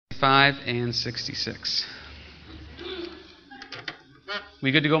65 and 66.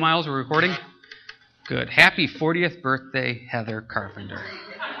 We good to go, Miles? We're recording? Good. Happy 40th birthday, Heather Carpenter.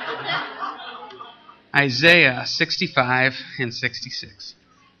 Isaiah 65 and 66.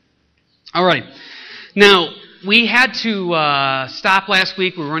 All right. Now, we had to stop last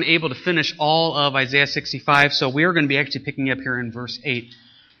week. We weren't able to finish all of Isaiah 65, so we are going to be actually picking up here in verse 8.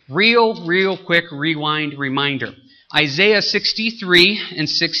 Real quick rewind reminder. Isaiah 63 and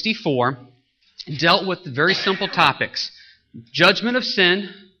 64 dealt with very simple topics. Judgment of sin.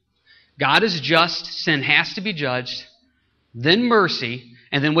 God is just. Sin has to be judged. Then mercy.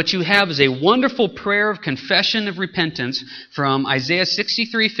 And then what you have is a wonderful prayer of confession of repentance from Isaiah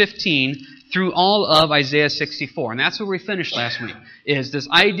 63:15 through all of Isaiah 64. And that's where we finished last week, is this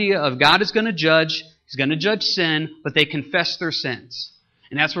idea of God is going to judge. He's going to judge sin, but they confess their sins.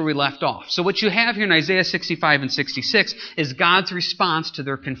 And that's where we left off. So what you have here in Isaiah 65 and 66 is God's response to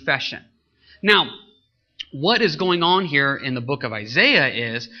their confession. Now, what is going on here in the book of Isaiah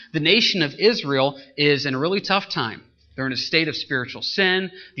is the nation of Israel is in a really tough time. They're in a state of spiritual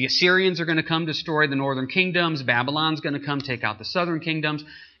sin. The Assyrians are going to come destroy the northern kingdoms. Babylon's going to come take out the southern kingdoms.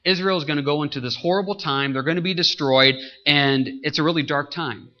 Israel is going to go into this horrible time. They're going to be destroyed, and it's a really dark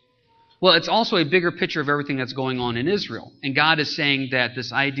time. Well, it's also a bigger picture of everything that's going on in Israel. And God is saying that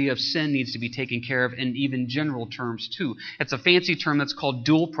this idea of sin needs to be taken care of in even general terms too. It's a fancy term that's called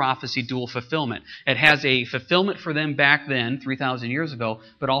dual prophecy, dual fulfillment. It has a fulfillment for them back then, 3,000 years ago,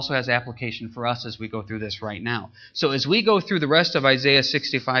 but also has application for us as we go through this right now. So as we go through the rest of Isaiah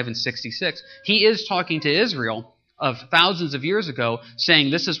 65 and 66, he is talking to Israel of thousands of years ago,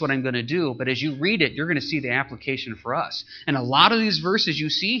 saying, this is what I'm going to do. But as you read it, you're going to see the application for us. And a lot of these verses you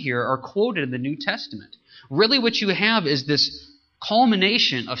see here are quoted in the New Testament. Really what you have is this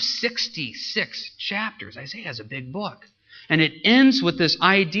culmination of 66 chapters. Isaiah is a big book. And it ends with this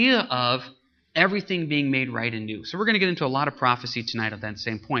idea of everything being made right and new. So we're going to get into a lot of prophecy tonight at that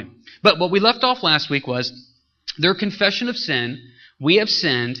same point. But what we left off last week was their confession of sin. We have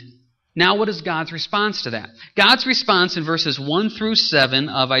sinned. Now, what is God's response to that? God's response in verses 1 through 7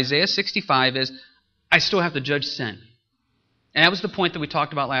 of Isaiah 65 is, I still have to judge sin. And that was the point that we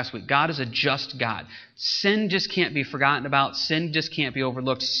talked about last week. God is a just God. Sin just can't be forgotten about. Sin just can't be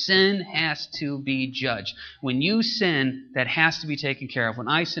overlooked. Sin has to be judged. When you sin, that has to be taken care of. When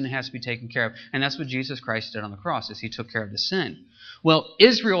I sin, it has to be taken care of. And that's what Jesus Christ did on the cross, is He took care of the sin. Well,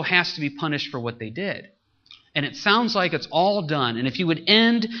 Israel has to be punished for what they did. And it sounds like it's all done. And if you would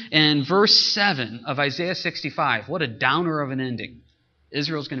end in verse 7 of Isaiah 65, what a downer of an ending.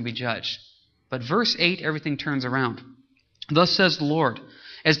 Israel's going to be judged. But verse 8, everything turns around. Thus says the Lord,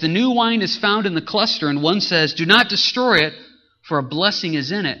 as the new wine is found in the cluster, and one says, do not destroy it, for a blessing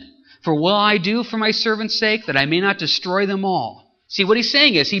is in it. For will I do for my servant's sake, that I may not destroy them all? See, what he's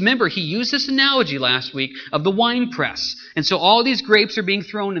saying is, remember, he used this analogy last week of the wine press. And so all these grapes are being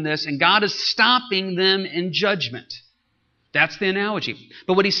thrown in this, and God is stopping them in judgment. That's the analogy.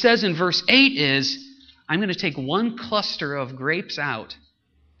 But what he says in verse 8 is, I'm going to take one cluster of grapes out,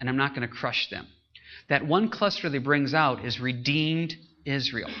 and I'm not going to crush them. That one cluster that he brings out is redeemed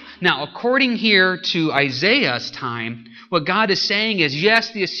Israel. Now, according here to Isaiah's time, what God is saying is,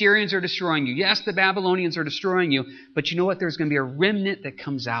 yes, the Assyrians are destroying you. Yes, the Babylonians are destroying you. But you know what? There's going to be a remnant that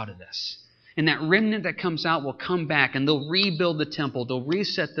comes out of this. And that remnant that comes out will come back, and they'll rebuild the temple. They'll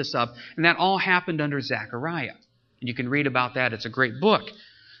reset this up. And that all happened under Zechariah. And you can read about that. It's a great book.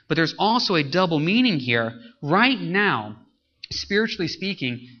 But there's also a double meaning here. Right now, spiritually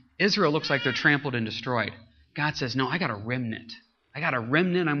speaking, Israel looks like they're trampled and destroyed. God says, no, I got a remnant. I got a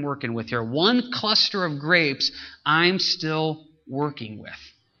remnant I'm working with here. One cluster of grapes I'm still working with.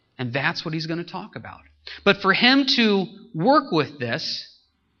 And that's what he's going to talk about. But for him to work with this,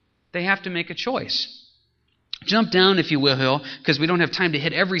 they have to make a choice. Jump down, if you will, because we don't have time to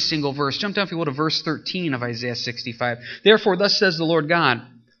hit every single verse. Jump down, if you will, to verse 13 of Isaiah 65. Therefore, thus says the Lord God,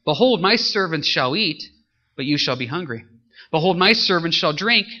 behold, my servants shall eat, but you shall be hungry. Behold, my servants shall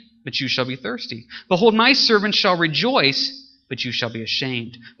drink, but you shall be thirsty. Behold, my servants shall rejoice, but you shall be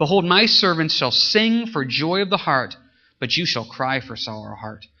ashamed. Behold, my servants shall sing for joy of the heart, but you shall cry for sorrow of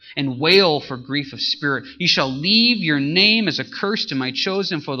heart, and wail for grief of spirit. You shall leave your name as a curse to my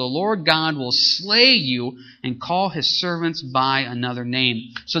chosen, for the Lord God will slay you and call his servants by another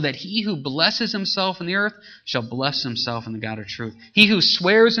name, so that he who blesses himself in the earth shall bless himself in the God of truth. He who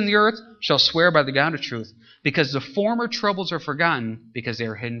swears in the earth shall swear by the God of truth, because the former troubles are forgotten, because they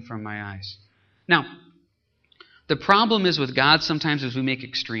are hidden from my eyes. Now, the problem is with God sometimes is we make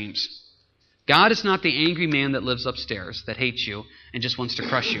extremes. God is not the angry man that lives upstairs, that hates you and just wants to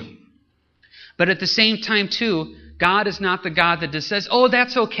crush you. But at the same time, too, God is not the God that just says, oh,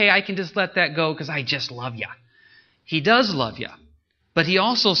 that's okay, I can just let that go because I just love you. He does love you. But he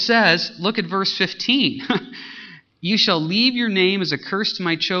also says, look at verse 15. You shall leave your name as a curse to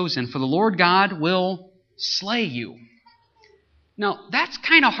my chosen, for the Lord God will slay you. Now, that's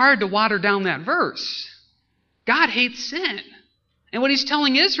kind of hard to water down that verse. God hates sin. And what he's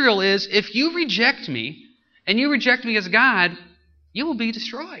telling Israel is, if you reject me, and you reject me as God, you will be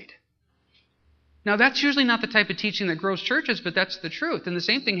destroyed. Now, that's usually not the type of teaching that grows churches, but that's the truth. And the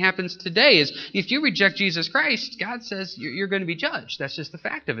same thing happens today, is if you reject Jesus Christ, God says you're going to be judged. That's just the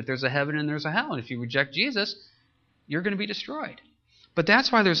fact of it. There's a heaven and there's a hell. And if you reject Jesus, you're going to be destroyed. But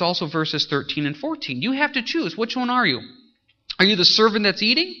that's why there's also verses 13 and 14. You have to choose. Which one are you? Are you the servant that's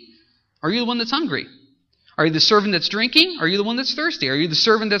eating? Are you the one that's hungry? Are you the servant that's drinking? Are you the one that's thirsty? Are you the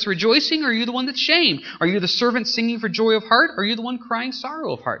servant that's rejoicing? Or are you the one that's shamed? Are you the servant singing for joy of heart? Or are you the one crying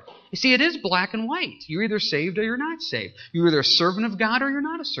sorrow of heart? You see, it is black and white. You're either saved or you're not saved. You're either a servant of God or you're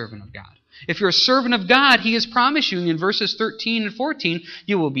not a servant of God. If you're a servant of God, He has promised you in verses 13 and 14,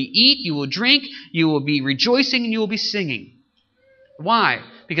 you will eat, you will drink, you will be rejoicing, and you will be singing. Why?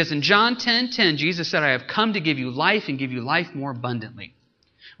 Because in John 10:10, Jesus said, I have come to give you life and give you life more abundantly.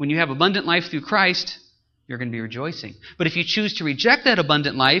 When you have abundant life through Christ, you're going to be rejoicing. But if you choose to reject that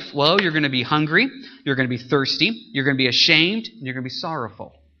abundant life, well, you're going to be hungry, you're going to be thirsty, you're going to be ashamed, and you're going to be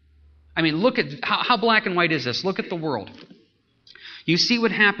sorrowful. I mean, look at how black and white is this. Look at the world. You see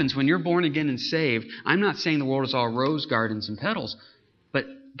what happens when you're born again and saved. I'm not saying the world is all rose gardens and petals, but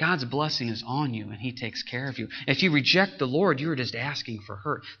God's blessing is on you and He takes care of you. If you reject the Lord, you're just asking for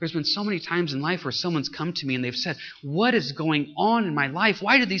hurt. There's been so many times in life where someone's come to me and they've said, what is going on in my life?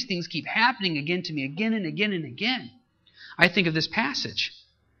 Why do these things keep happening again to me again and again and again? I think of this passage.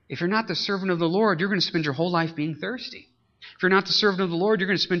 If you're not the servant of the Lord, you're going to spend your whole life being thirsty. If you're not the servant of the Lord, you're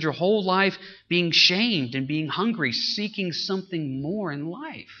going to spend your whole life being shamed and being hungry, seeking something more in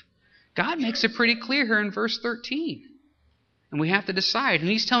life. God makes it pretty clear here in verse 13. And we have to decide. And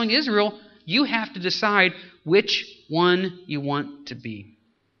He's telling Israel, you have to decide which one you want to be.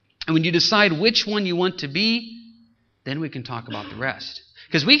 And when you decide which one you want to be, then we can talk about the rest.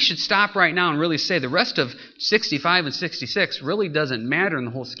 Because we should stop right now and really say the rest of 65 and 66 really doesn't matter in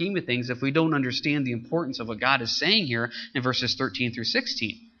the whole scheme of things if we don't understand the importance of what God is saying here in verses 13 through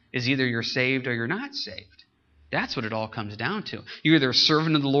 16. Is either you're saved or you're not saved. That's what it all comes down to. You're either a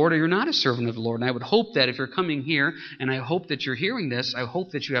servant of the Lord or you're not a servant of the Lord. And I would hope that if you're coming here, and I hope that you're hearing this, I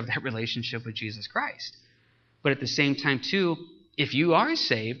hope that you have that relationship with Jesus Christ. But at the same time, too, if you are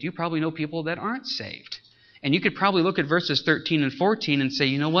saved, you probably know people that aren't saved. And you could probably look at verses 13 and 14 and say,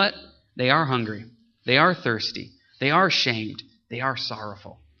 you know what? They are hungry. They are thirsty. They are shamed. They are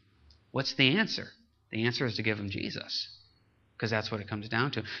sorrowful. What's the answer? The answer is to give them Jesus. Because that's what it comes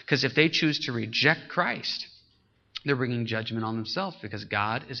down to. Because if they choose to reject Christ, they're bringing judgment on themselves because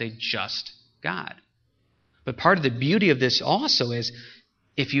God is a just God. But part of the beauty of this also is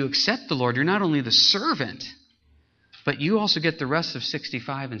if you accept the Lord, you're not only the servant, but you also get the rest of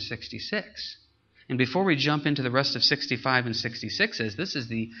 65 and 66. And before we jump into the rest of 65 and 66, as this is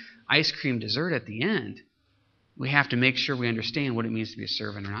the ice cream dessert at the end, we have to make sure we understand what it means to be a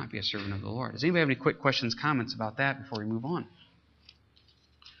servant or not be a servant of the Lord. Does anybody have any quick questions, comments about that before we move on?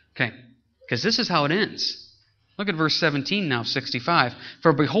 Okay, because this is how it ends. Look at verse 17 now, 65.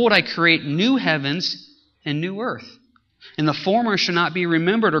 For behold, I create new heavens and new earth. And the former shall not be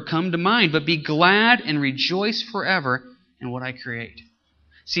remembered or come to mind, but be glad and rejoice forever in what I create.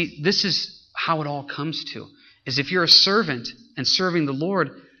 See, this is how it all comes to. Is if you're a servant and serving the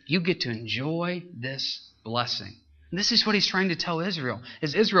Lord, you get to enjoy this blessing. And this is what He's trying to tell Israel.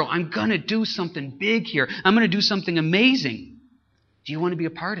 Is Israel, I'm going to do something big here. I'm going to do something amazing. Do you want to be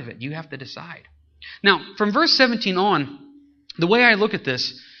a part of it? You have to decide. Now, from verse 17 on, the way I look at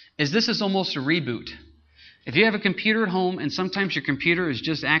this is almost a reboot. If you have a computer at home and sometimes your computer is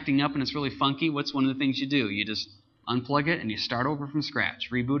just acting up and it's really funky, what's one of the things you do? You just unplug it and you start over from scratch,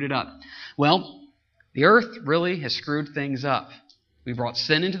 reboot it up. Well, the earth really has screwed things up. We brought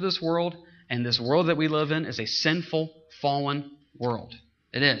sin into this world, and this world that we live in is a sinful, fallen world.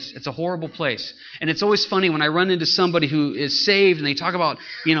 It is. It's a horrible place. And it's always funny when I run into somebody who is saved and they talk about,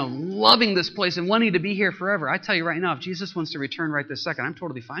 loving this place and wanting to be here forever. I tell you right now, if Jesus wants to return right this second, I'm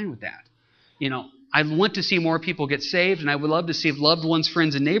totally fine with that. I want to see more people get saved, and I would love to see loved ones,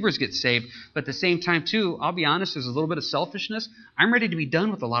 friends, and neighbors get saved. But at the same time, too, I'll be honest, there's a little bit of selfishness. I'm ready to be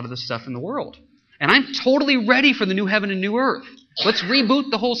done with a lot of this stuff in the world. And I'm totally ready for the new heaven and new earth. Let's reboot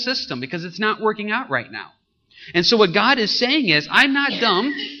the whole system because it's not working out right now. And so what God is saying is, I'm not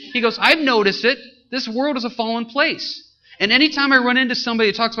dumb. He goes, I've noticed it. This world is a fallen place. And anytime I run into somebody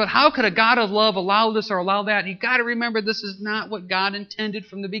that talks about how could a God of love allow this or allow that, you've got to remember this is not what God intended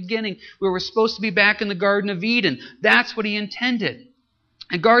from the beginning. We were supposed to be back in the Garden of Eden. That's what He intended.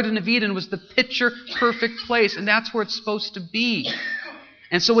 The Garden of Eden was the picture-perfect place, and that's where it's supposed to be.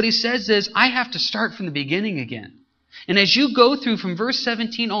 And so what He says is, I have to start from the beginning again. And as you go through from verse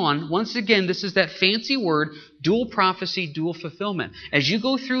 17 on, once again, this is that fancy word, dual prophecy, dual fulfillment. As you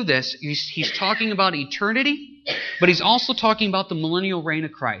go through this, He's talking about eternity, but He's also talking about the millennial reign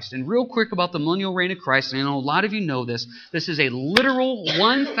of Christ. And real quick about the millennial reign of Christ, and I know a lot of you know this, this is a literal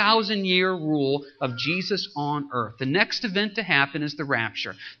 1,000-year rule of Jesus on earth. The next event to happen is the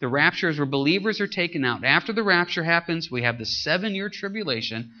rapture. The rapture is where believers are taken out. After the rapture happens, we have the 7-year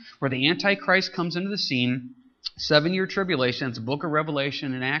tribulation, where the Antichrist comes into the scene. 7-year tribulation. It's a book of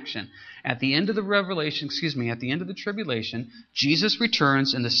Revelation in action. At the end of the tribulation, Jesus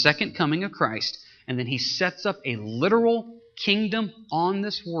returns in the second coming of Christ, and then He sets up a literal kingdom on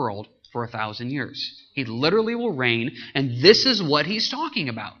this world for 1,000 years. He literally will reign, and this is what He's talking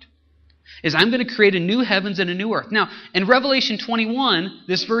about. Is I'm going to create a new heavens and a new earth. Now, in Revelation 21,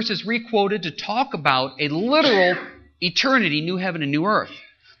 this verse is requoted to talk about a literal eternity, new heaven and new earth.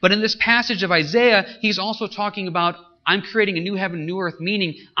 But in this passage of Isaiah, he's also talking about, I'm creating a new heaven and new earth,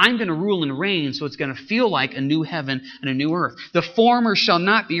 meaning I'm going to rule and reign, so it's going to feel like a new heaven and a new earth. The former shall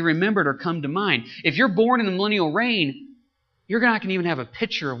not be remembered or come to mind. If you're born in the millennial reign, you're not going to even have a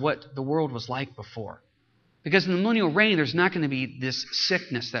picture of what the world was like before. Because in the millennial reign, there's not going to be this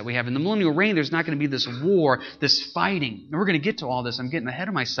sickness that we have. In the millennial reign, there's not going to be this war, this fighting. And we're going to get to all this. I'm getting ahead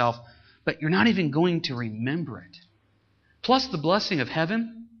of myself. But you're not even going to remember it. Plus the blessing of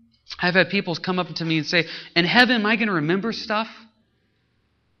heaven. I've had people come up to me and say, in heaven, am I going to remember stuff?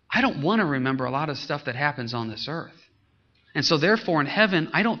 I don't want to remember a lot of stuff that happens on this earth. And so therefore, in heaven,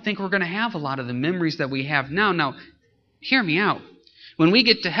 I don't think we're going to have a lot of the memories that we have now. Now, hear me out. When we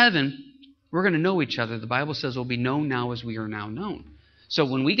get to heaven, we're going to know each other. The Bible says we'll be known now as we are now known. So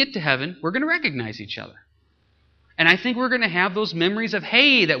when we get to heaven, we're going to recognize each other. And I think we're going to have those memories of,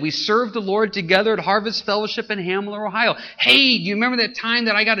 hey, that we served the Lord together at Harvest Fellowship in Hamler, Ohio. Hey, do you remember that time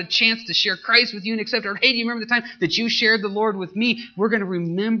that I got a chance to share Christ with you and accept? Or hey, do you remember the time that you shared the Lord with me? We're going to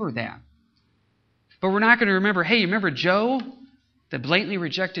remember that. But we're not going to remember, hey, you remember Joe that blatantly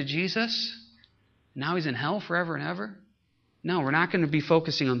rejected Jesus? Now he's in hell forever and ever? No, we're not going to be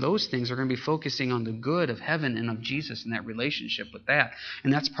focusing on those things. We're going to be focusing on the good of heaven and of Jesus and that relationship with that.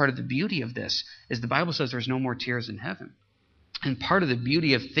 And that's part of the beauty of this, is the Bible says there's no more tears in heaven. And part of the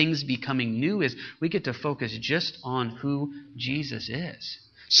beauty of things becoming new is we get to focus just on who Jesus is.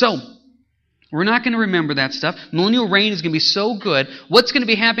 So, we're not going to remember that stuff. Millennial reign is going to be so good. What's going to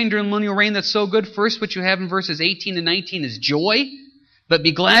be happening during millennial reign that's so good? First, what you have in verses 18 and 19 is joy. But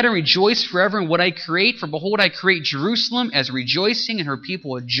be glad and rejoice forever in what I create. For behold, I create Jerusalem as rejoicing and her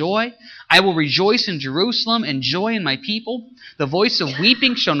people with joy. I will rejoice in Jerusalem and joy in my people. The voice of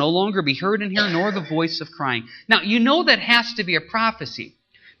weeping shall no longer be heard in here, nor the voice of crying. Now, you know that has to be a prophecy,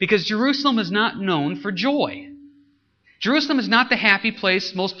 because Jerusalem is not known for joy. Jerusalem is not the happy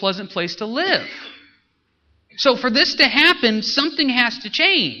place, most pleasant place to live. So for this to happen, something has to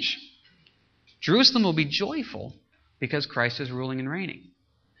change. Jerusalem will be joyful, because Christ is ruling and reigning.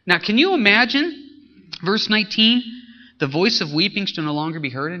 Now, can you imagine, verse 19, the voice of weeping shall no longer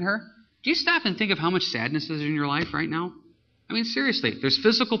be heard in her? Do you stop and think of how much sadness is in your life right now? I mean, seriously, there's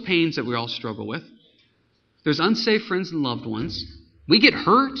physical pains that we all struggle with. There's unsafe friends and loved ones. We get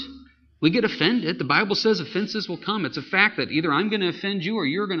hurt. We get offended. The Bible says offenses will come. It's a fact that either I'm going to offend you or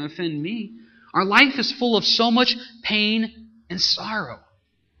you're going to offend me. Our life is full of so much pain and sorrow.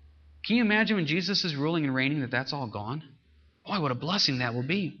 Can you imagine when Jesus is ruling and reigning that that's all gone? Boy, what a blessing that will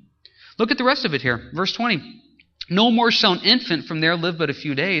be. Look at the rest of it here. Verse 20. No more shall an infant from there live but a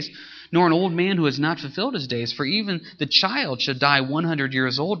few days, nor an old man who has not fulfilled his days. For even the child shall die 100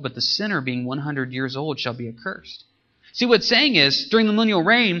 years old, but the sinner being 100 years old shall be accursed. See, what it's saying is, during the millennial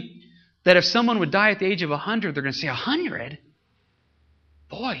reign, that if someone would die at the age of 100, they're going to say, 100?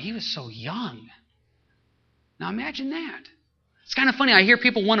 Boy, he was so young. Now imagine that. It's kind of funny. I hear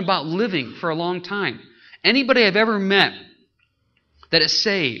people one about living for a long time. Anybody I've ever met that is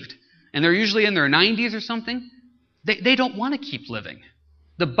saved, and they're usually in their 90s or something, they don't want to keep living.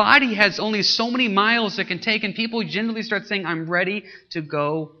 The body has only so many miles it can take, and people generally start saying, I'm ready to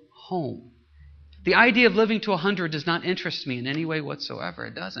go home. The idea of living to 100 does not interest me in any way whatsoever.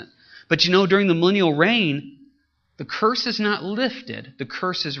 It doesn't. But you know, during the millennial reign, the curse is not lifted. The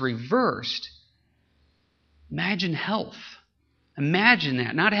curse is reversed. Imagine health. Imagine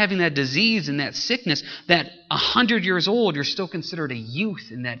that, not having that disease and that sickness, that 100 years old, you're still considered a youth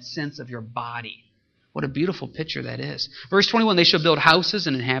in that sense of your body. What a beautiful picture that is. Verse 21, they shall build houses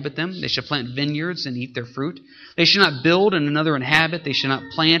and inhabit them. They shall plant vineyards and eat their fruit. They shall not build and another inhabit. They shall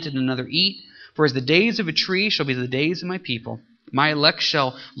not plant and another eat. For as the days of a tree shall be the days of my people. My elect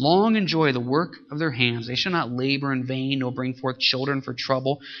shall long enjoy the work of their hands. They shall not labor in vain, nor bring forth children for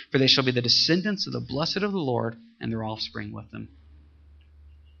trouble. For they shall be the descendants of the blessed of the Lord, and their offspring with them.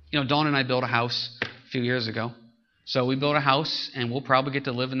 Dawn and I built a house a few years ago. So we built a house, and we'll probably get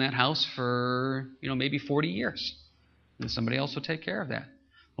to live in that house for, maybe 40 years. And somebody else will take care of that.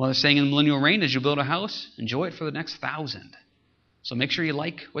 Well, they're saying in the millennial reign, as you build a house, enjoy it for the next 1,000. So make sure you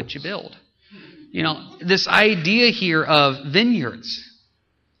like what you build. This idea here of vineyards.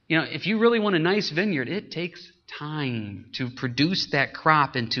 If you really want a nice vineyard, it takes time to produce that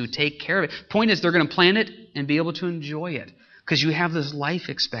crop and to take care of it. Point is, they're going to plant it and be able to enjoy it. Because you have this life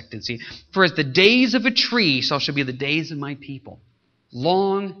expectancy. For as the days of a tree, so shall be the days of my people.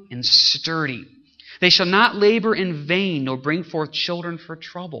 Long and sturdy. They shall not labor in vain, nor bring forth children for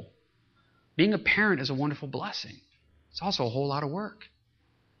trouble. Being a parent is a wonderful blessing. It's also a whole lot of work.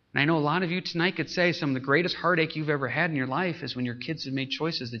 And I know a lot of you tonight could say some of the greatest heartache you've ever had in your life is when your kids have made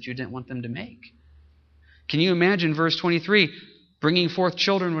choices that you didn't want them to make. Can you imagine verse 23? Bringing forth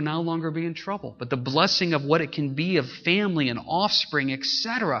children will no longer be in trouble. But the blessing of what it can be of family and offspring,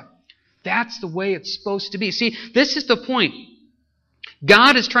 etc. That's the way it's supposed to be. See, this is the point.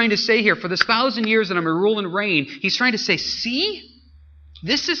 God is trying to say here, for this 1,000 years that I'm a rule and reign, He's trying to say, see?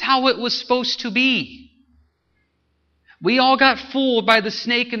 This is how it was supposed to be. We all got fooled by the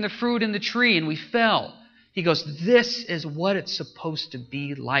snake and the fruit and the tree, and we fell. He goes, this is what it's supposed to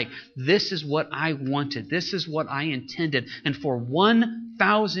be like. This is what I wanted. This is what I intended. And for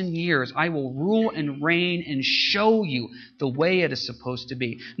 1,000 years, I will rule and reign and show you the way it is supposed to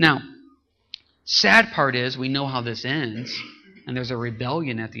be. Now, sad part is we know how this ends, and there's a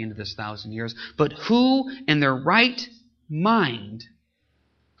rebellion at the end of this 1,000 years. But who in their right mind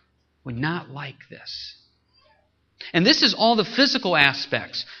would not like this? And this is all the physical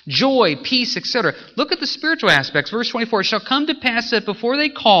aspects. Joy, peace, etc. Look at the spiritual aspects. Verse 24, it shall come to pass that before they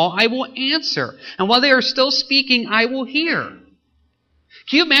call, I will answer. And while they are still speaking, I will hear. Can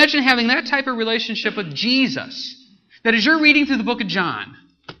you imagine having that type of relationship with Jesus? That as you're reading through the book of John,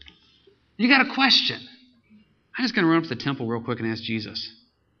 you got a question. I'm just going to run up to the temple real quick and ask Jesus.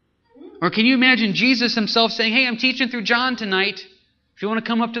 Or can you imagine Jesus Himself saying, hey, I'm teaching through John tonight. If you want to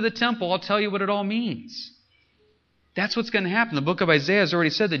come up to the temple, I'll tell you what it all means. That's what's going to happen. The book of Isaiah has already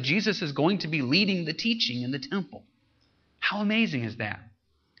said that Jesus is going to be leading the teaching in the temple. How amazing is that?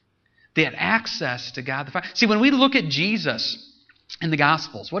 They had access to God the Father. See, when we look at Jesus in the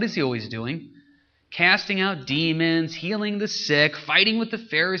Gospels, what is He always doing? Casting out demons, healing the sick, fighting with the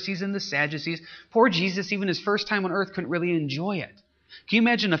Pharisees and the Sadducees. Poor Jesus, even His first time on earth, couldn't really enjoy it. Can you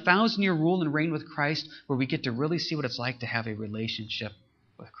imagine a 1,000-year rule and reign with Christ where we get to really see what it's like to have a relationship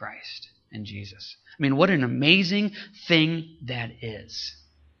with Christ and Jesus? I mean, what an amazing thing that is.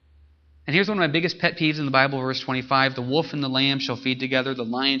 And here's one of my biggest pet peeves in the Bible, verse 25. The wolf and the lamb shall feed together. The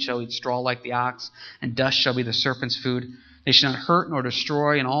lion shall eat straw like the ox, and dust shall be the serpent's food. They shall not hurt nor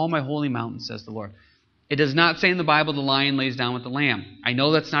destroy in all my holy mountains, says the Lord. It does not say in the Bible the lion lays down with the lamb. I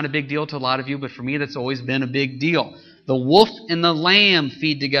know that's not a big deal to a lot of you, but for me that's always been a big deal. The wolf and the lamb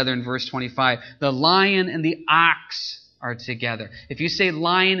feed together in verse 25. The lion and the ox are together. If you say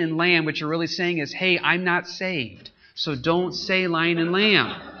lion and lamb, what you're really saying is, hey, I'm not saved. So don't say lion and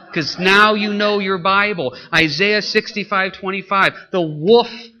lamb. Because now you know your Bible. Isaiah 65:25. The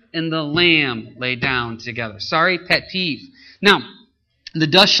wolf and the lamb lay down together. Sorry, pet peeve. Now, the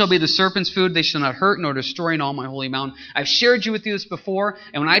dust shall be the serpent's food. They shall not hurt nor destroy in all my holy mountain. I've shared with you this before,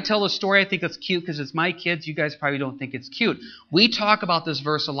 and when I tell a story, I think it's cute because it's my kids. You guys probably don't think it's cute. We talk about this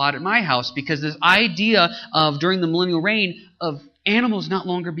verse a lot at my house because this idea of, during the millennial reign, of animals not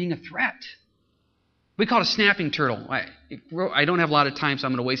longer being a threat. We call it a snapping turtle. I don't have a lot of time, so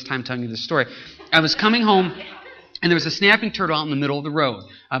I'm going to waste time telling you this story. I was coming home, and there was a snapping turtle out in the middle of the road,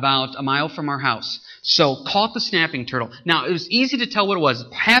 about a mile from our house. So, caught the snapping turtle. Now, it was easy to tell what it was.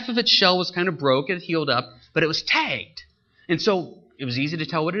 Half of its shell was kind of broke, it healed up, but it was tagged. And so, it was easy to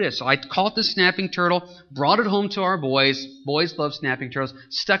tell what it is. So, I caught the snapping turtle, brought it home to our boys. Boys love snapping turtles.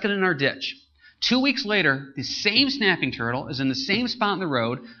 Stuck it in our ditch. 2 weeks later, the same snapping turtle is in the same spot in the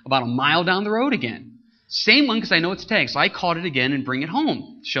road, about a mile down the road again. Same one, because I know it's tagged. So, I caught it again and bring it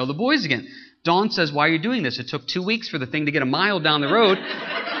home. Show the boys again. Dawn says, why are you doing this? It took 2 weeks for the thing to get a mile down the road.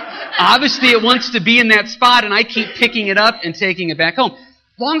 Obviously, it wants to be in that spot, and I keep picking it up and taking it back home.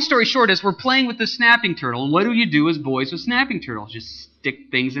 Long story short is we're playing with the snapping turtle, and what do you do as boys with snapping turtles? Just stick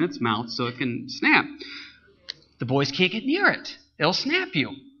things in its mouth so it can snap. The boys can't get near it. It'll snap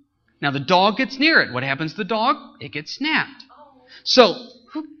you. Now the dog gets near it. What happens to the dog? It gets snapped. So,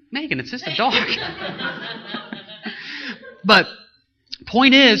 Megan, it's just a dog. But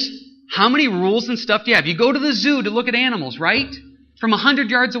point is, how many rules and stuff do you have? You go to the zoo to look at animals, right? From 100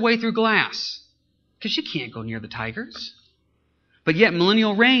 yards away through glass. Because you can't go near the tigers. But yet,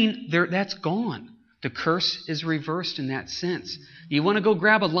 millennial reign, that's gone. The curse is reversed in that sense. You want to go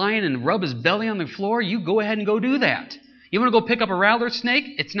grab a lion and rub his belly on the floor? You go ahead and go do that. You want to go pick up a rattler snake?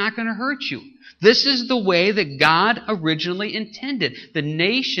 It's not going to hurt you. This is the way that God originally intended. The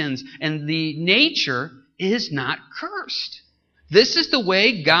nations and the nature is not cursed. This is the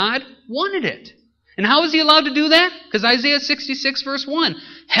way God wanted it. And how is He allowed to do that? Because Isaiah 66 verse 1,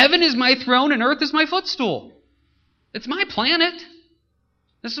 heaven is my throne and earth is my footstool. It's my planet.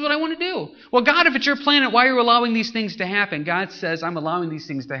 This is what I want to do. Well, God, if it's your planet, why are you allowing these things to happen? God says, I'm allowing these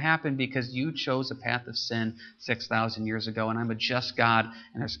things to happen because you chose a path of sin 6,000 years ago, and I'm a just God,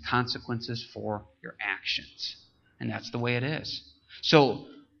 and there's consequences for your actions. And that's the way it is. So,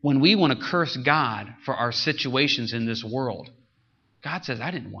 when we want to curse God for our situations in this world, God says,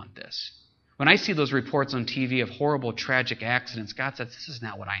 I didn't want this. When I see those reports on TV of horrible, tragic accidents, God says, this is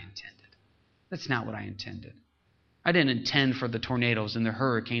not what I intended. That's not what I intended. I didn't intend for the tornadoes and the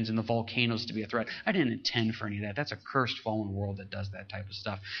hurricanes and the volcanoes to be a threat. I didn't intend for any of that. That's a cursed, fallen world that does that type of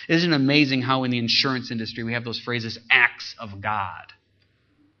stuff. Isn't it amazing how in the insurance industry we have those phrases, acts of God?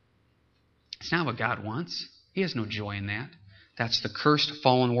 It's not what God wants. He has no joy in that. That's the cursed,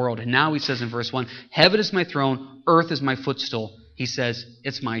 fallen world. And now He says in verse 1, heaven is my throne, earth is my footstool. He says,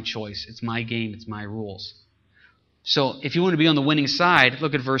 it's my choice, it's my game, it's my rules. So if you want to be on the winning side,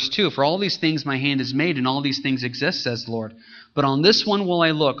 look at verse 2. For all these things my hand has made, and all these things exist, says the Lord. But on this one will I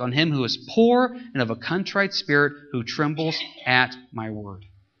look, on him who is poor and of a contrite spirit, who trembles at my word.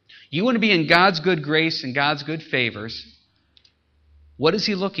 You want to be in God's good grace and God's good favors. What is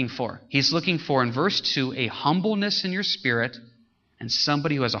He looking for? He's looking for, in verse 2, a humbleness in your spirit and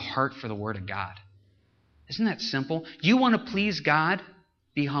somebody who has a heart for the Word of God. Isn't that simple? You want to please God?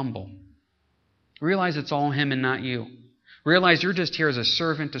 Be humble. Realize it's all Him and not you. Realize you're just here as a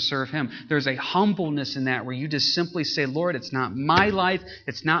servant to serve Him. There's a humbleness in that where you just simply say, Lord, it's not my life,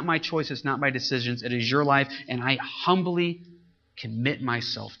 it's not my choice, it's not my decisions, it is your life, and I humbly commit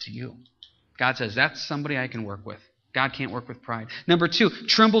myself to you. God says, that's somebody I can work with. God can't work with pride. Number 2,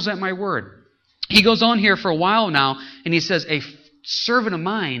 trembles at my word. He goes on here for a while now, and he says, a servant of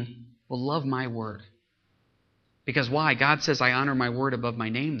mine will love my word. Because why? God says, I honor my word above my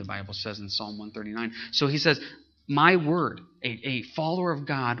name, the Bible says in Psalm 139. So He says, my word, a follower of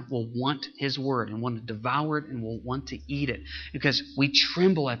God will want His word and want to devour it and will want to eat it. Because we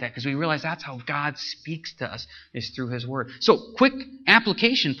tremble at that because we realize that's how God speaks to us, is through His word. So, quick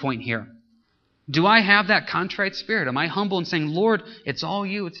application point here. Do I have that contrite spirit? Am I humble and saying, Lord, it's all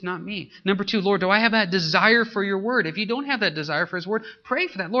you, it's not me? Number 2, Lord, do I have that desire for your word? If you don't have that desire for His word, pray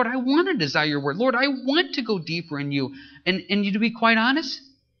for that. Lord, I want to desire your word. Lord, I want to go deeper in you. And you, to be quite honest,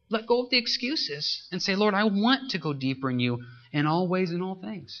 let go of the excuses and say, Lord, I want to go deeper in you in all ways and all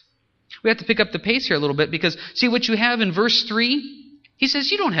things. We have to pick up the pace here a little bit because, see what you have in verse 3? He says,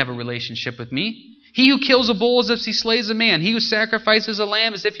 you don't have a relationship with me. He who kills a bull as if he slays a man. He who sacrifices a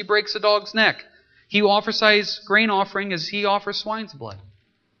lamb as if he breaks a dog's neck. He who offers grain offering as he offers swine's blood.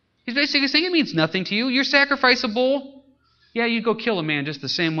 He's basically saying it means nothing to you. You sacrifice a bull. Yeah, you go kill a man just the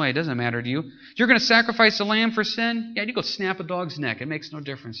same way. It doesn't matter to you. You're going to sacrifice a lamb for sin. Yeah, you go snap a dog's neck. It makes no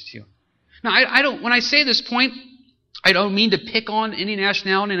difference to you. Now, I don't. When I say this point, I don't mean to pick on any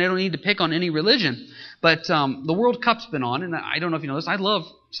nationality, and I don't need to pick on any religion. But the World Cup's been on, and I don't know if you know this. I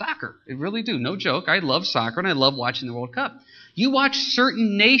love soccer. I really do. No joke. I love soccer, and I love watching the World Cup. You watch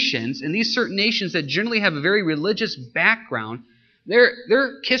certain nations, and these certain nations that generally have a very religious background,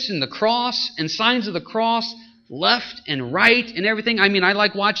 they're kissing the cross and signs of the cross left and right and everything. I mean, I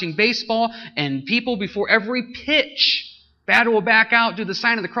like watching baseball, and people before every pitch, batter will back out, do the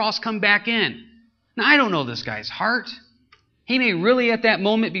sign of the cross, come back in. Now, I don't know this guy's heart. He may really at that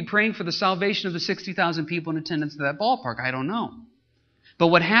moment be praying for the salvation of the 60,000 people in attendance at that ballpark. I don't know. But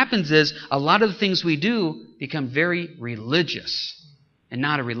what happens is a lot of the things we do become very religious and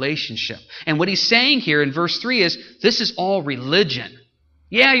not a relationship. And what he's saying here in verse 3 is this is all religion.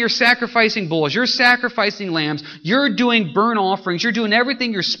 Yeah, you're sacrificing bulls. You're sacrificing lambs. You're doing burnt offerings. You're doing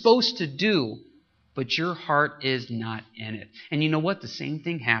everything you're supposed to do. But your heart is not in it. And you know what? The same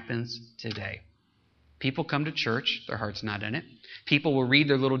thing happens today. People come to church, their heart's not in it. People will read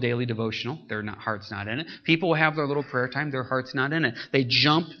their little daily devotional, their heart's not in it. People will have their little prayer time, their heart's not in it. They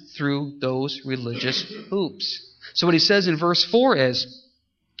jump through those religious hoops. So what he says in verse 4 is,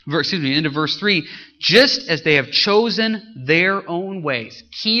 Into verse 3, just as they have chosen their own ways.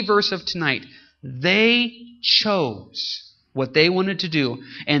 Key verse of tonight. They chose what they wanted to do,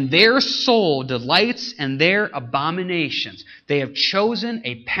 and their soul delights in their abominations. They have chosen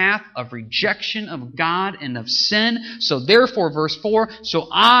a path of rejection of God and of sin. So therefore, verse 4, so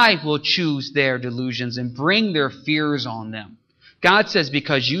I will choose their delusions and bring their fears on them. God says,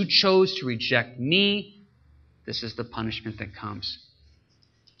 because you chose to reject me, this is the punishment that comes.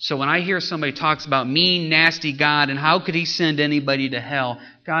 So when I hear somebody talks about mean, nasty God and how could he send anybody to hell,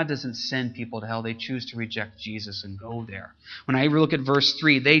 God doesn't send people to hell. They choose to reject Jesus and go there. When I look at verse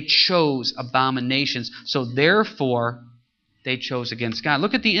 3, they chose abominations. So therefore, they chose against God.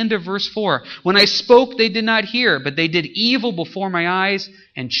 Look at the end of verse 4. When I spoke, they did not hear, but they did evil before my eyes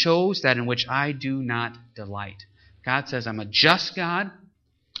and chose that in which I do not delight. God says, I'm a just God.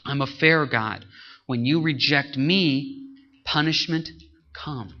 I'm a fair God. When you reject me, punishment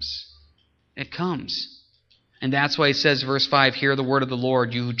comes. It comes. And that's why he says, verse 5, hear the word of the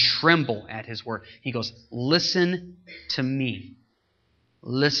Lord, you who tremble at his word. He goes, listen to me.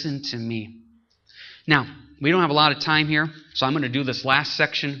 Listen to me. Now, we don't have a lot of time here, so I'm going to do this last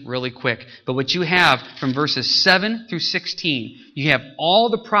section really quick. But what you have from verses 7 through 16, you have all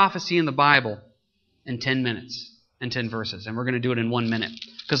the prophecy in the Bible in 10 minutes and 10 verses. And we're going to do it in 1 minute.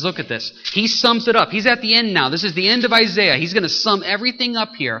 Because look at this. He sums it up. He's at the end now. This is the end of Isaiah. He's going to sum everything up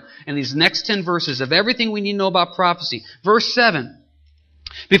here in these next 10 verses of everything we need to know about prophecy. Verse 7.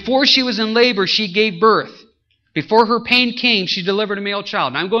 Before she was in labor, she gave birth. Before her pain came, she delivered a male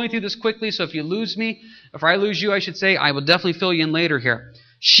child. Now, I'm going through this quickly, so if you lose me, if I lose you, I should say, I will definitely fill you in later here.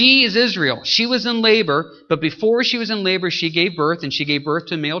 She is Israel. She was in labor, but before she was in labor, she gave birth, and she gave birth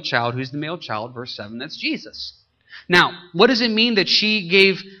to a male child. Who's the male child? Verse 7, that's Jesus. Now, what does it mean that she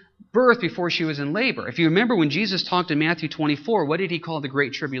gave birth before she was in labor? If you remember when Jesus talked in Matthew 24, what did he call the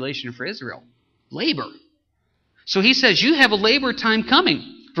great tribulation for Israel? Labor. So he says, you have a labor time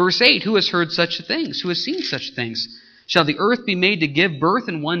coming. Verse 8, who has heard such things? Who has seen such things? Shall the earth be made to give birth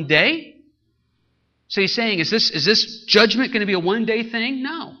in one day? So he's saying, is this judgment going to be a one-day thing?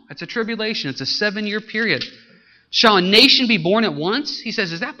 No. It's a tribulation. It's a 7-year period. Shall a nation be born at once? He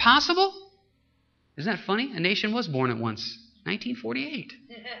says, is that possible? Isn't that funny? A nation was born at once. 1948.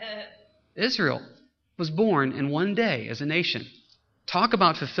 Israel was born in one day as a nation. Talk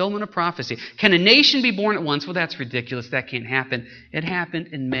about fulfillment of prophecy. Can a nation be born at once? Well, that's ridiculous. That can't happen. It happened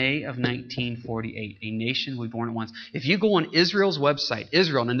in May of 1948. A nation will be born at once. If you go on Israel's website,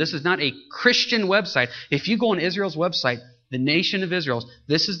 Israel, and this is not a Christian website, if you go on Israel's website, the nation of Israel,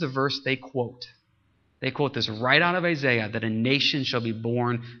 this is the verse they quote. They quote this right out of Isaiah, that a nation shall be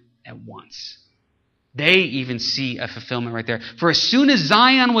born at once. They even see a fulfillment right there. For as soon as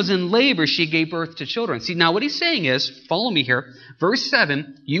Zion was in labor, she gave birth to children. See, now what he's saying is, follow me here, verse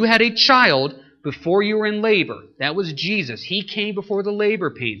 7, you had a child before you were in labor. That was Jesus. He came before the labor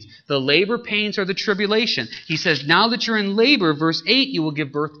pains. The labor pains are the tribulation. He says, now that you're in labor, verse 8, you will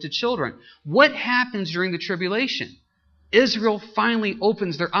give birth to children. What happens during the tribulation? Israel finally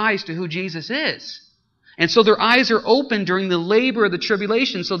opens their eyes to who Jesus is. And so their eyes are open during the labor of the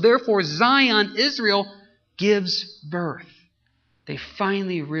tribulation. So therefore, Zion, Israel, gives birth. They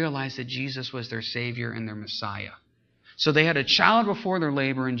finally realized that Jesus was their Savior and their Messiah. So they had a child before their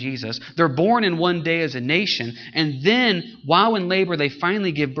labor in Jesus. They're born in one day as a nation. And then, while in labor, they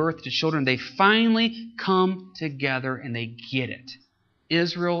finally give birth to children. They finally come together and they get it.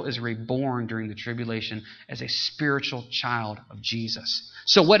 Israel is reborn during the tribulation as a spiritual child of Jesus.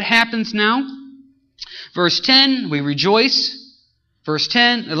 So what happens now? Verse 10, we rejoice. Verse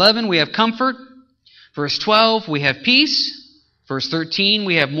 10, 11, we have comfort. Verse 12, we have peace. Verse 13,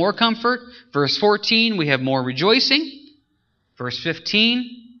 we have more comfort. Verse 14, we have more rejoicing. Verse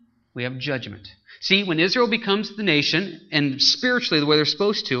 15, we have judgment. See, when Israel becomes the nation, and spiritually the way they're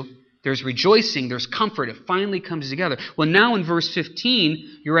supposed to, there's rejoicing, there's comfort. It finally comes together. Well, now in verse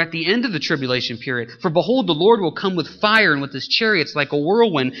 15, you're at the end of the tribulation period. For behold, the Lord will come with fire and with his chariots like a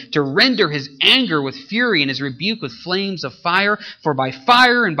whirlwind to render his anger with fury and his rebuke with flames of fire. For by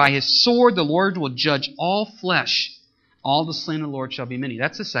fire and by his sword the Lord will judge all flesh. All the slain of the Lord shall be many.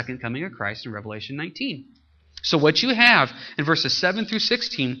 That's the second coming of Christ in Revelation 19. So what you have in verses 7 through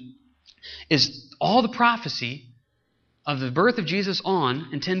 16 is all the prophecy of the birth of Jesus on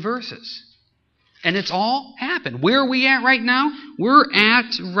in 10 verses. And it's all happened. Where are we at right now? We're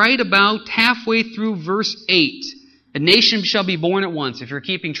at right about halfway through verse 8. A nation shall be born at once. If you're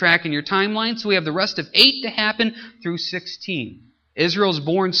keeping track in your timeline, so we have the rest of 8 to happen through 16. Israel's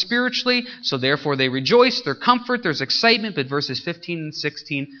born spiritually, so therefore they rejoice, there's comfort, there's excitement, but verses 15 and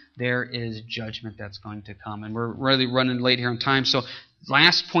 16, there is judgment that's going to come. And we're really running late here on time, so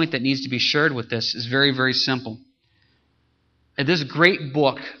last point that needs to be shared with this is very, very simple. In this great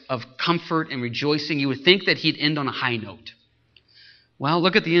book of comfort and rejoicing, you would think that he'd end on a high note. Well,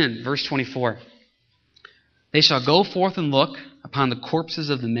 look at the end, verse 24. They shall go forth and look upon the corpses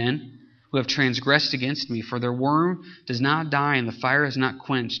of the men who have transgressed against me, for their worm does not die and the fire is not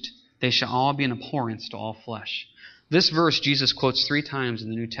quenched. They shall all be an abhorrence to all flesh. This verse Jesus quotes 3 times in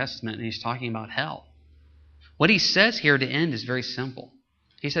the New Testament, and he's talking about hell. What he says here to end is very simple.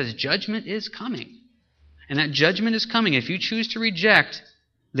 He says judgment is coming. And that judgment is coming. If you choose to reject,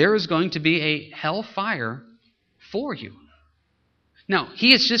 there is going to be a hell fire for you. Now,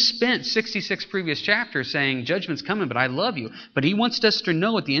 he has just spent 66 previous chapters saying judgment's coming, but I love you. But he wants us to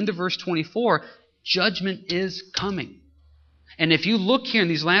know at the end of verse 24, judgment is coming. And if you look here in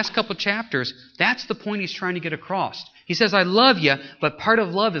these last couple chapters, that's the point he's trying to get across. He says, I love you, but part of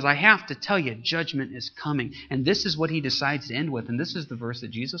love is I have to tell you, judgment is coming. And this is what he decides to end with. And this is the verse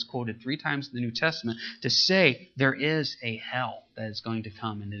that Jesus quoted 3 times in the New Testament to say there is a hell that is going to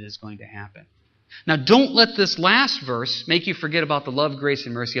come and it is going to happen. Now, don't let this last verse make you forget about the love, grace,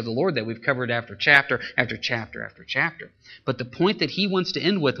 and mercy of the Lord that we've covered after chapter after chapter after chapter. But the point that he wants to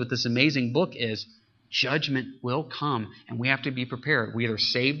end with this amazing book is judgment will come, and we have to be prepared. We're either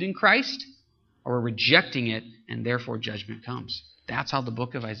saved in Christ or we're rejecting it, and therefore judgment comes. That's how the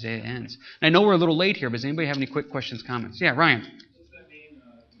book of Isaiah ends. And I know we're a little late here, but does anybody have any quick questions, comments? Yeah, Ryan. What does that mean,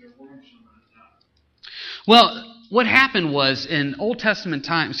 their worm shall not die? Well, what happened was in New Testament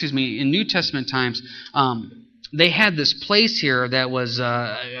times, they had this place here that was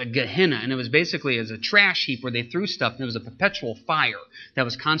a Gehenna, and it was basically as a trash heap where they threw stuff, and it was a perpetual fire that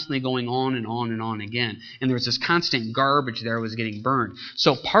was constantly going on and on and on again. And there was this constant garbage there that was getting burned.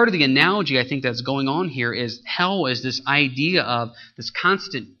 So part of the analogy I think that's going on here is hell is this idea of this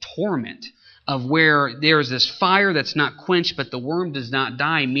constant torment of where there's this fire that's not quenched, but the worm does not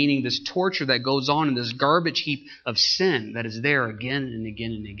die, meaning this torture that goes on in this garbage heap of sin that is there again and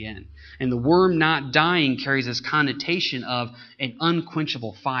again and again. And the worm not dying carries this connotation of an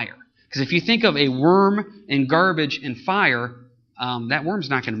unquenchable fire. Because if you think of a worm and garbage and fire, that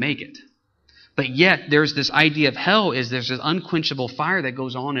worm's not going to make it. But yet there's this idea of hell is there's this unquenchable fire that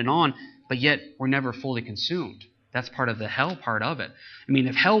goes on, but yet we're never fully consumed. That's part of the hell part of it. I mean,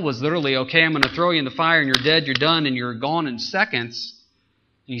 if hell was literally, okay, I'm going to throw you in the fire and you're dead, you're done, and you're gone in seconds,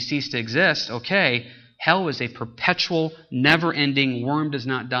 and you cease to exist, okay, hell is a perpetual, never-ending, worm does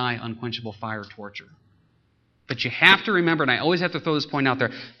not die, unquenchable fire torture. But you have to remember, and I always have to throw this point out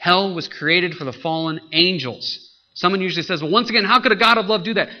there, hell was created for the fallen angels. Someone usually says, well, once again, how could a God of love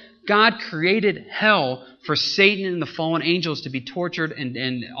do that? God created hell for Satan and the fallen angels to be tortured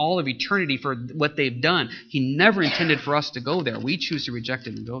and all of eternity for what they've done. He never intended for us to go there. We choose to reject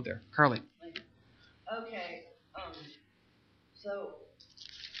it and go there. Carly. Okay. So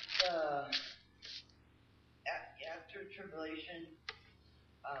after tribulation,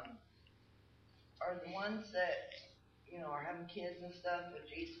 are the ones that are having kids and stuff with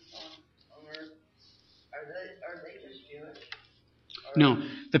Jesus on earth? Are they just Jewish? No,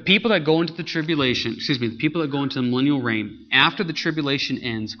 the people that go into the millennial reign, after the tribulation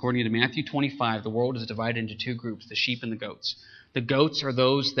ends, according to Matthew 25, the world is divided into 2 groups, the sheep and the goats. The goats are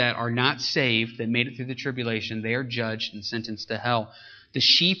those that are not saved, that made it through the tribulation. They are judged and sentenced to hell. The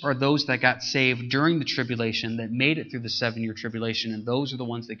sheep are those that got saved during the tribulation, that made it through the 7-year tribulation, and those are the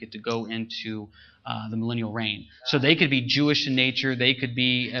ones that get to go into the millennial reign. So they could be Jewish in nature, they could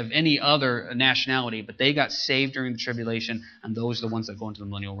be of any other nationality, but they got saved during the tribulation, and those are the ones that go into the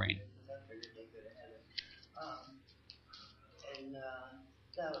millennial reign.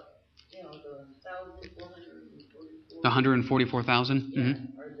 The 144,000? Yeah.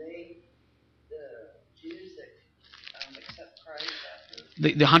 Mm-hmm. Are they the Jews that accept Christ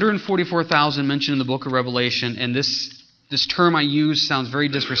after? The 144,000 mentioned in the book of Revelation, and this term I use sounds very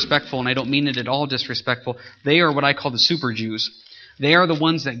disrespectful, and I don't mean it at all disrespectful. They are what I call the super Jews. They are the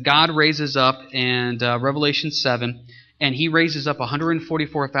ones that God raises up in Revelation 7, and He raises up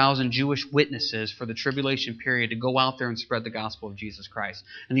 144,000 Jewish witnesses for the tribulation period to go out there and spread the gospel of Jesus Christ.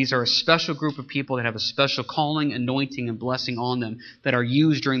 And these are a special group of people that have a special calling, anointing, and blessing on them that are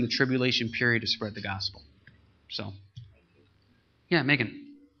used during the tribulation period to spread the gospel. So, yeah, Megan.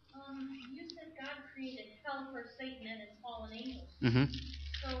 You said God created hell for Satan and his fallen angels. Mm-hmm.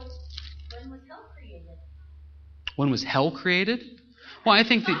 So, when was hell created? When was hell created? Well, I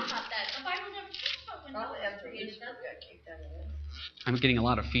think Talk that... about that. The Bible never talks about when hell was created, does it? I'm getting a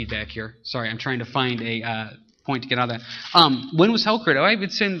lot of feedback here. Sorry, I'm trying to find a point to get out of that. When was hell created? I would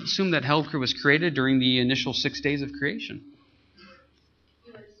assume that hell was created during the initial 6 days of creation.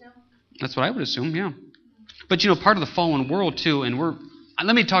 You would assume? That's what I would assume, yeah. But, part of the fallen world, too, and we're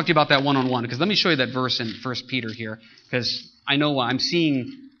let me talk to you about that one-on-one, because let me show you that verse in 1 Peter here, because I know I'm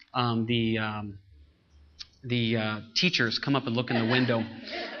seeing the teachers come up and look in the window,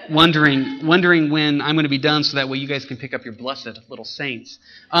 wondering when I'm going to be done, so that way you guys can pick up your blessed little saints.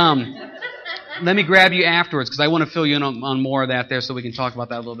 Let me grab you afterwards, because I want to fill you in on more of that there, so we can talk about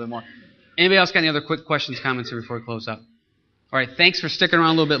that a little bit more. Anybody else got any other quick questions, comments here before we close up? All right, thanks for sticking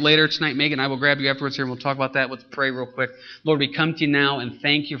around a little bit later tonight, Megan. I will grab you afterwards here, and we'll talk about that. Let's pray real quick. Lord, we come to you now, and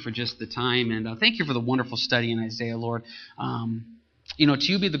thank you for just the time, and thank you for the wonderful study in Isaiah, Lord. To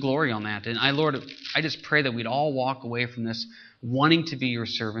you be the glory on that. And Lord, I just pray that we'd all walk away from this wanting to be your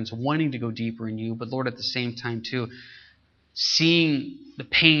servants, wanting to go deeper in you, but Lord, at the same time, too, seeing the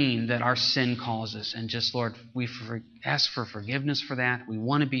pain that our sin causes. And just, Lord, we ask for forgiveness for that. We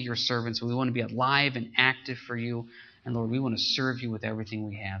want to be your servants. We want to be alive and active for you. And Lord, we want to serve you with everything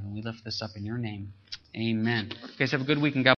we have. And we lift this up in your name. Amen. You guys have a good week, and God